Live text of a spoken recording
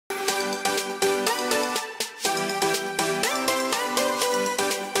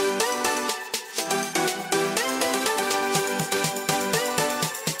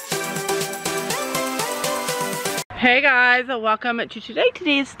Hey guys, welcome to today.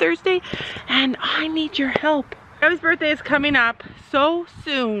 Today is Thursday and I need your help. Abby's birthday is coming up so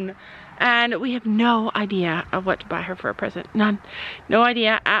soon and we have no idea of what to buy her for a present. None. No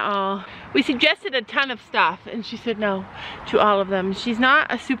idea at all. We suggested a ton of stuff and she said no to all of them. She's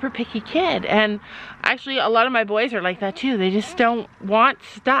not a super picky kid, and actually a lot of my boys are like that too. They just don't want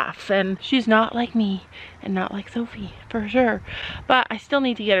stuff, and she's not like me and not like Sophie for sure. But I still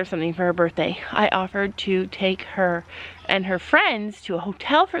need to get her something for her birthday. I offered to take her and her friends to a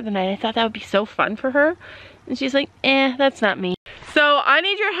hotel for the night. I thought that would be so fun for her. And she's like, that's not me. So I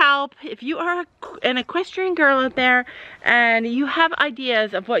need your help. If you are an equestrian girl out there and you have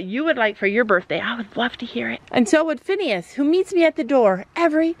ideas of what you would like for your birthday, I would love to hear it. And so would Phineas, who meets me at the door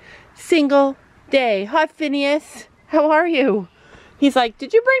every single day. Hi Phineas, how are you? He's like,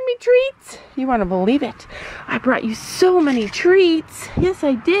 did you bring me treats? You want to believe it? I brought you so many treats. Yes,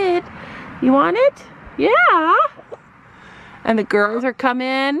 I did. You want it? Yeah. And the girls are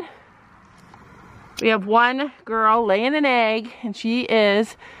coming. We have one girl laying an egg, and she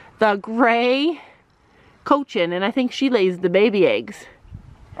is the gray cochin, and I think she lays the baby eggs.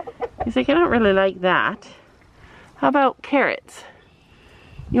 He's like, I don't really like that. How about carrots?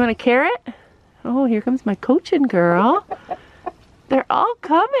 You want a carrot? Oh, here comes my cochin girl. They're all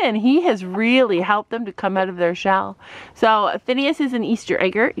coming. He has really helped them to come out of their shell. So Phineas is an Easter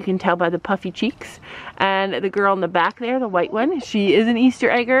egger. You can tell by the puffy cheeks. And the girl in the back there, the white one, she is an Easter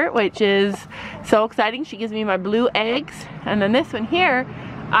egger, which is so exciting. She gives me my blue eggs. And then this one here,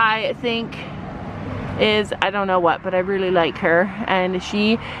 I think is, I don't know what, but I really like her. And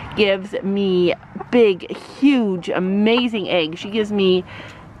she gives me big, huge, amazing eggs. She gives me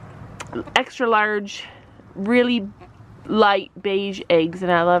extra large, really light beige eggs,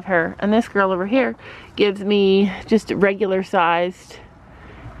 and I love her. And this girl over here gives me just regular sized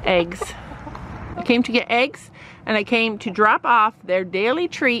eggs. I came to get eggs and I came to drop off their daily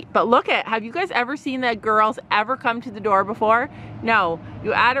treat. But look at, have you guys ever seen that girls ever come to the door before? No,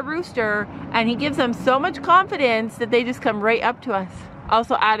 you add a rooster and he gives them so much confidence that they just come right up to us.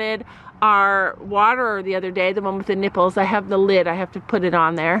 Also added our water the other day, the one with the nipples. I have the lid, I have to put it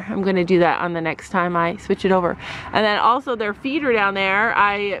on there. I'm gonna do that on the next time I switch it over. And then also their feeder down there,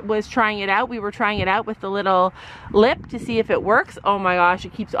 I was trying it out. We were trying it out with the little lip to see if it works. Oh my gosh,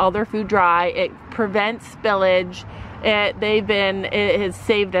 it keeps all their food dry. It prevents spillage. It has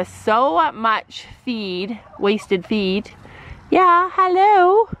saved us so much feed, wasted feed. Yeah,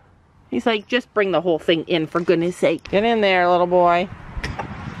 hello. He's like, just bring the whole thing in for goodness sake. Get in there, little boy.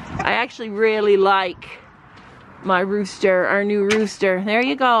 I actually really like my rooster, our new rooster. There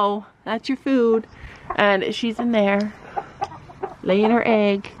you go. That's your food. And she's in there, laying her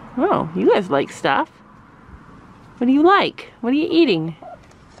egg. Oh, you guys like stuff. What do you like? What are you eating?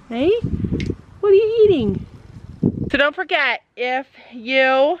 Hey? What are you eating? So don't forget, if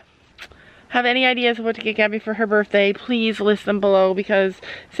you have any ideas of what to get Gabby for her birthday, please list them below, because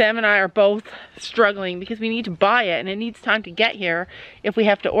Sam and I are both struggling because we need to buy it and it needs time to get here if we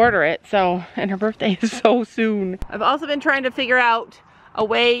have to order it. So, and her birthday is so soon. I've also been trying to figure out a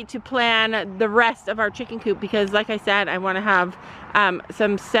way to plan the rest of our chicken coop, because like I said, I want to have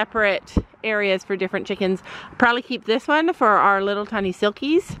some separate areas for different chickens. I'll probably keep this one for our little tiny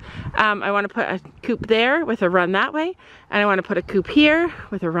silkies. I want to put a coop there with a run that way, and I want to put a coop here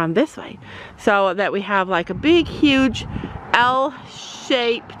with a run this way, so that we have like a big huge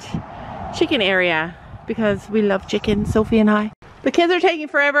L-shaped chicken area, because we love chicken, Sophie and I. The kids are taking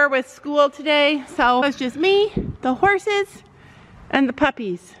forever with school today, so it's just me, the horses, and the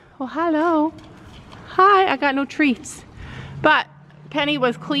puppies. Well, hello. Hi, I got no treats. But Penny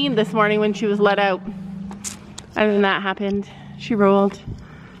was clean this morning when she was let out. Other than that happened, she rolled.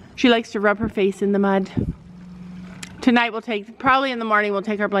 She likes to rub her face in the mud. Tonight we'll take, probably in the morning we'll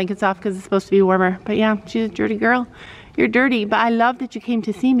take our blankets off because it's supposed to be warmer. But yeah, she's a dirty girl. You're dirty, but I love that you came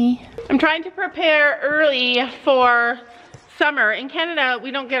to see me. I'm trying to prepare early for summer. In Canada,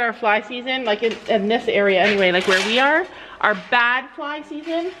 we don't get our fly season, like in this area anyway, like where we are. Our bad fly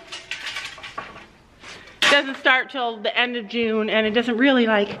season doesn't start till the end of June, and it doesn't really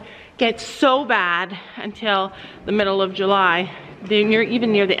like get so bad until the middle of July.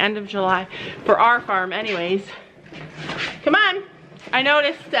 Even near the end of July for our farm anyways. Come on. I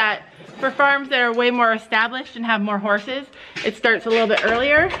noticed that for farms that are way more established and have more horses, it starts a little bit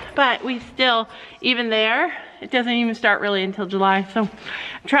earlier, but we still, even there, it doesn't even start really until July. So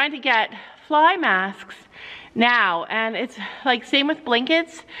I'm trying to get fly masks now, and it's like same with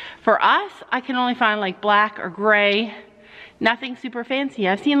blankets. For us, I can only find like black or gray Nothing super fancy.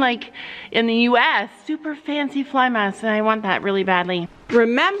 I've seen like in the US, super fancy fly masks, and I want that really badly.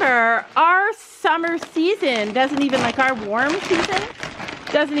 Remember, our summer season doesn't even, like our warm season,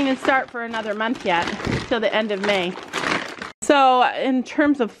 doesn't even start for another month yet, till the end of May. So in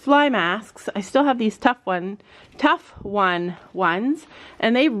terms of fly masks, I still have these tough one ones,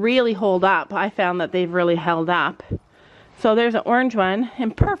 and they really hold up. I found that they've really held up. So there's an orange one in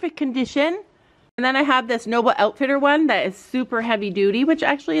perfect condition. And then I have this Noble Outfitter one that is super heavy duty, which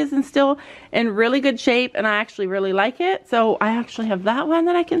actually is still in really good shape, and I actually really like it. So I actually have that one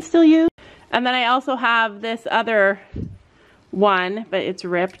that I can still use. And then I also have this other one, but it's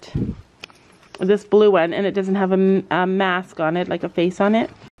ripped. This blue one, and it doesn't have a mask on it, like a face on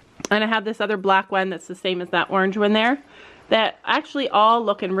it. And I have this other black one that's the same as that orange one there, that actually all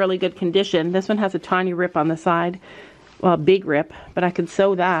look in really good condition. This one has a tiny rip on the side. Well, a big rip, but I could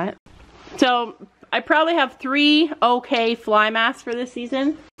sew that. So I probably have 3 okay fly masks for this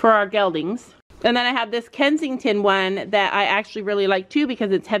season for our geldings. And then I have this Kensington one that I actually really like too,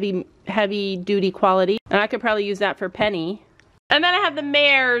 because it's heavy duty quality. And I could probably use that for Penny. And then I have the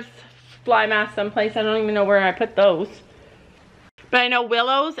mare's fly mask someplace. I don't even know where I put those. But I know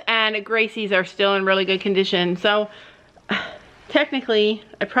Willow's and Gracie's are still in really good condition. So technically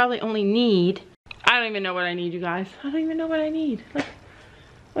I probably only need, I don't even know what I need, you guys. I don't even know what I need. Like,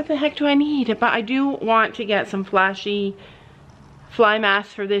 what the heck do I need? But I do want to get some flashy fly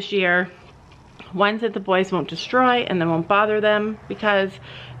masks for this year. Ones that the boys won't destroy and then won't bother them, because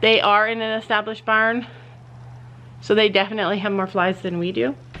they are in an established barn. So they definitely have more flies than we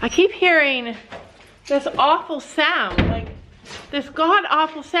do. I keep hearing this awful sound, like this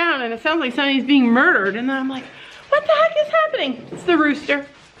god-awful sound, and it sounds like somebody's being murdered. And then I'm like, what the heck is happening? It's the rooster.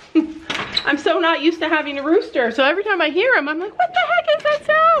 I'm so not used to having a rooster, so every time I hear him, I'm like, what the heck is that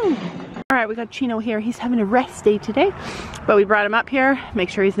sound? All right, we got Chino here. He's having a rest day today, but we brought him up here, make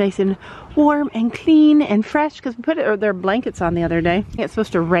sure he's nice and warm and clean and fresh, because we put their blankets on the other day. It's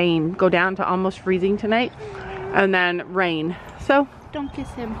supposed to rain, go down to almost freezing tonight, and then rain. So don't kiss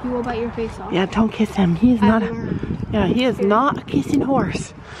him. He will bite your face off. yeah, don't kiss him. He is not. He is not a kissing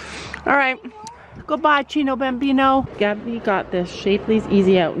horse. All right. Goodbye, Chino Bambino. Gabby got this Shapely's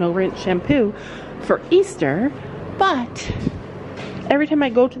Easy Out No Rinse shampoo for Easter, but every time I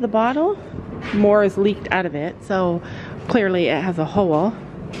go to the bottle, more is leaked out of it. So clearly it has a hole.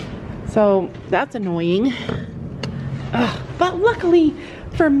 So that's annoying. Ugh. But luckily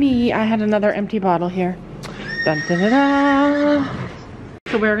for me, I had another empty bottle here. Dun, dun, dun, dun.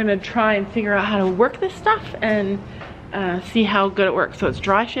 So we're gonna try and figure out how to work this stuff and see how good it works. So it's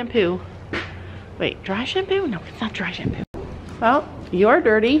dry shampoo. Wait, dry shampoo? No, it's not dry shampoo. Well, you're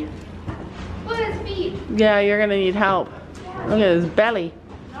dirty. Look at his feet. Yeah, you're gonna need help. Look at his belly.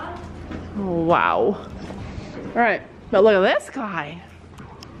 Oh, wow. All right, but look at this guy.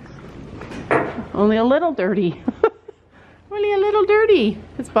 Only a little dirty. Only a little dirty.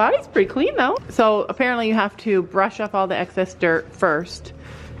 His body's pretty clean though. So apparently you have to brush off all the excess dirt first.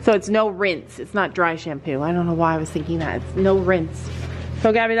 So it's no rinse. It's not dry shampoo. I don't know why I was thinking that. It's no rinse.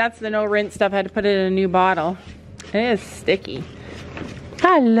 So Gabby, that's the no rinse stuff. I had to put it in a new bottle. It is sticky.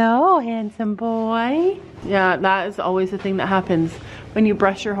 Hello, handsome boy. Yeah, that is always the thing that happens. When you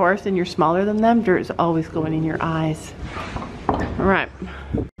brush your horse and you're smaller than them, dirt is always going in your eyes. All right.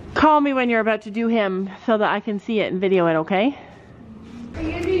 Call me when you're about to do him so that I can see it and video it, okay? Are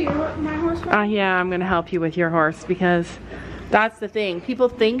you gonna do my horse? Yeah, I'm gonna help you with your horse, because that's the thing. People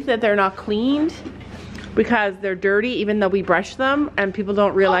think that they're not cleaned because they're dirty, even though we brush them, and people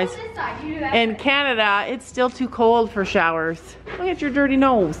don't realize in Canada it's still too cold for showers. Look at your dirty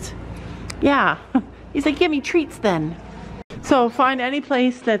nose. Yeah. He's like, give me treats then. So find any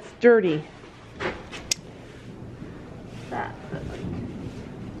place that's dirty.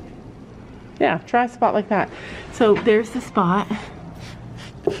 Yeah, try a spot like that. So there's the spot.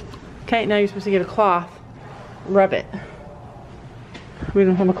 Okay, now you're supposed to get a cloth. Rub it. We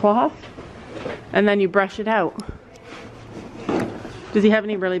don't have a cloth. And then you brush it out. Does he have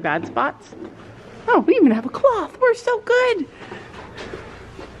any really bad spots? Oh, we even have a cloth. We're so good.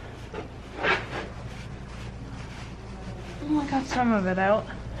 Oh, I got some of it out.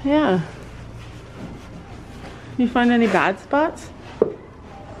 Yeah. You find any bad spots?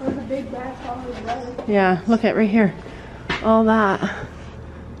 There's a big bad spot on his belly. Yeah, look at right here. All that.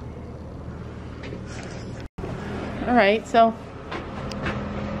 All right, so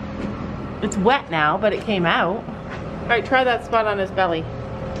it's wet now, but it came out. All right, try that spot on his belly.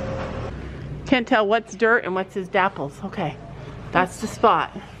 Can't tell what's dirt and what's his dapples. Okay, that's the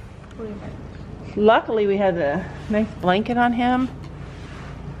spot. Luckily, we had a nice blanket on him.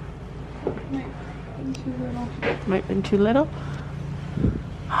 been too little. Might have been too little.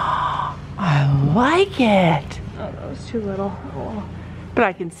 I like it. Oh, that was too little. Oh. But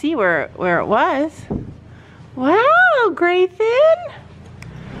I can see where it was. Wow, Gray Finn.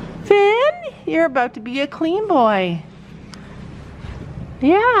 Finn, you're about to be a clean boy.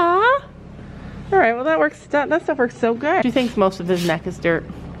 Yeah. All right, well that works. That stuff works so good. She thinks most of his neck is dirt.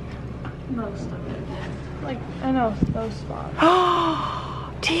 Most of it. Like, I know those spots.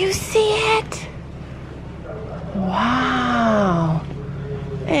 Oh, do you see it? Wow.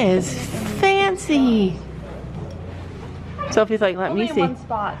 It is fancy. Sophie's like, let me see. Only one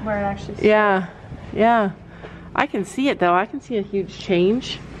spot where it actually starts. Yeah, yeah. I can see it though. I can see a huge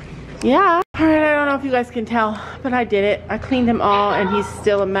change. Yeah. All right, I don't know if you guys can tell, but I did it. I cleaned him all and he's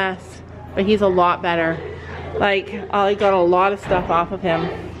still a mess, but he's a lot better. Like, I got a lot of stuff off of him.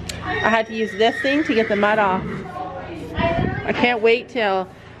 I had to use this thing to get the mud off. I can't wait till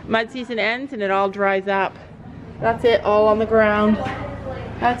mud season ends and it all dries up. That's it, all on the ground.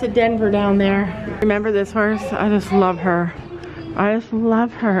 That's a Denver down there. Remember this horse? I just love her. I just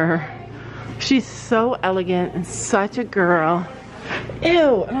love her. She's so elegant and such a girl.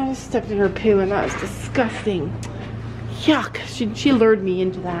 Ew, and I just stepped in her poo and that was disgusting. Yuck, she lured me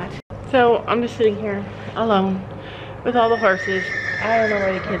into that. So I'm just sitting here alone with all the horses. I don't know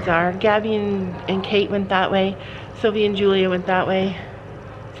where the kids are. Gabby and Kate went that way. Sophie and Julia went that way.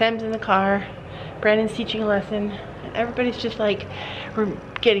 Sam's in the car. Brandon's teaching a lesson. Everybody's just like, we're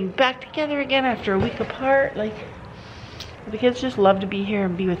getting back together again after a week apart. Like, the kids just love to be here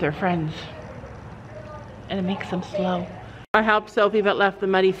and be with their friends. And it makes them slow. I helped Sophie but left the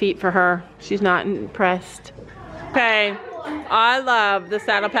muddy feet for her. She's not impressed. Okay, I love the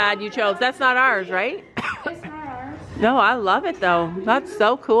saddle pad you chose. That's not ours, right? It's not ours. No, I love it though. That's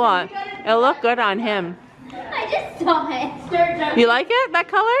so cool. It'll look good on him. I just saw it. You like it, that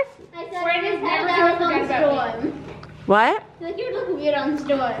color? I said that was on Storm. What? Like you look weird on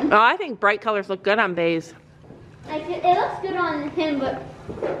Storm. Oh, I think bright colors look good on bays. Like it looks good on him, but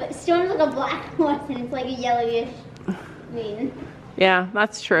Storm's like a black horse and it's like a yellowish mane. Yeah,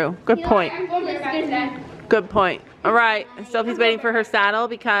 that's true. Good point. Good point. All right, Sophie's waiting for her saddle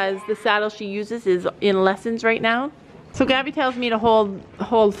because the saddle she uses is in lessons right now. So Gabby tells me to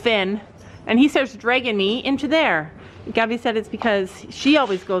hold Finn, and he starts dragging me into there. Gabby said it's because she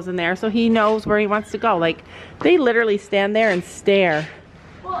always goes in there, so he knows where he wants to go. Like, they literally stand there and stare.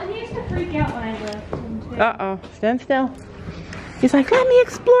 Well, he used to freak out when I left him too. Uh-oh, stand still. He's like, let me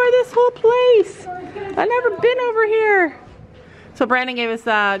explore this whole place. I've never been over here. So Brandon gave us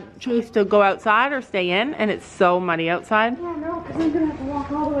a choice to go outside or stay in, and it's so muddy outside. Yeah, no, because I'm going to have to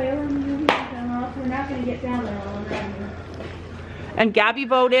walk all the way over and we're not going to get down there all the time. And Gabby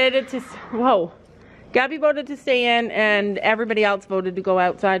voted to, whoa. Gabby voted to stay in, and everybody else voted to go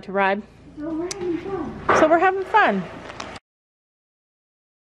outside to ride. So we're having fun. So we're having fun.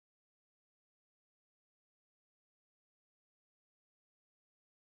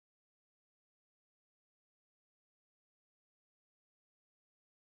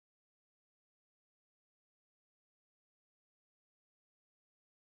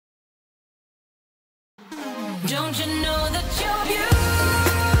 Don't you know that you're beautiful?